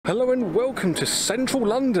Hello and welcome to central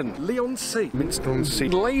London. Leigh-on-Sea, Minster-on-Sea,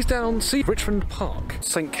 Laysdown-on-Sea, Richmond Park,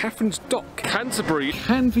 St Catherine's Dock, Canterbury,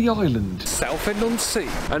 Canvey Island, Southend-on-Sea,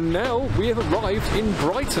 and now we have arrived in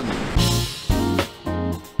Brighton.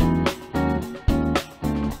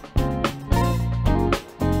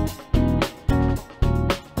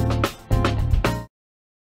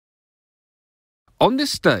 On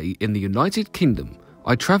this day in the United Kingdom,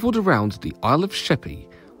 I travelled around the Isle of Sheppey,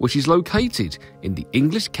 which is located in the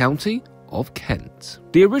English county of Kent.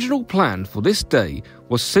 The original plan for this day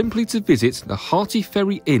was simply to visit the Hearty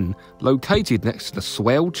Ferry Inn located next to the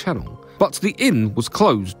Swale Channel, but the inn was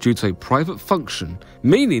closed due to a private function,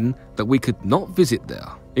 meaning that we could not visit there.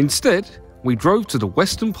 Instead, we drove to the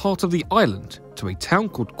western part of the island to a town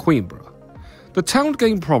called Queenborough. The town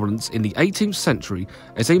gained prominence in the 18th century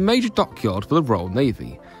as a major dockyard for the Royal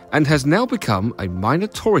Navy and has now become a minor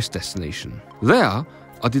tourist destination. There,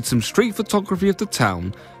 I did some street photography of the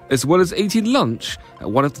town, as well as eating lunch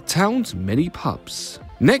at one of the town's many pubs.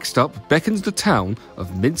 Next up beckons the town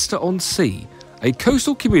of Minster-on-Sea, a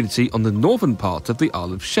coastal community on the northern part of the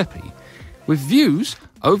Isle of Sheppey, with views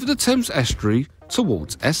over the Thames estuary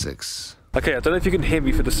towards Essex. Okay, I don't know if you can hear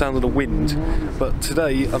me for the sound of the wind, but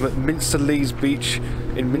today I'm at Minster Leys Beach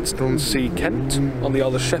in Minster-on-Sea, Kent, on the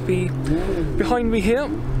Isle of Sheppey. Behind me here,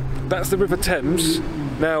 that's the River Thames.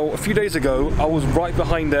 Now, a few days ago, I was right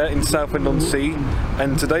behind there in Southend-on-Sea,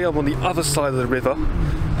 and today I'm on the other side of the river,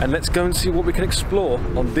 and let's go and see what we can explore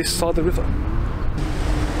on this side of the river.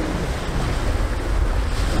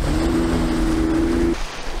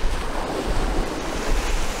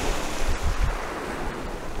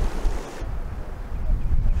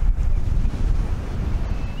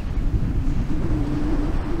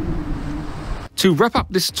 To wrap up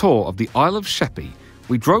this tour of the Isle of Sheppey,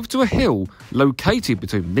 we drove to a hill located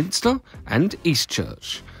between Minster and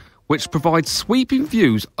Eastchurch, which provides sweeping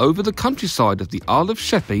views over the countryside of the Isle of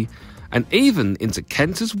Sheppey and even into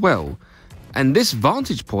Kent as well. And this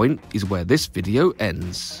vantage point is where this video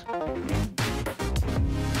ends.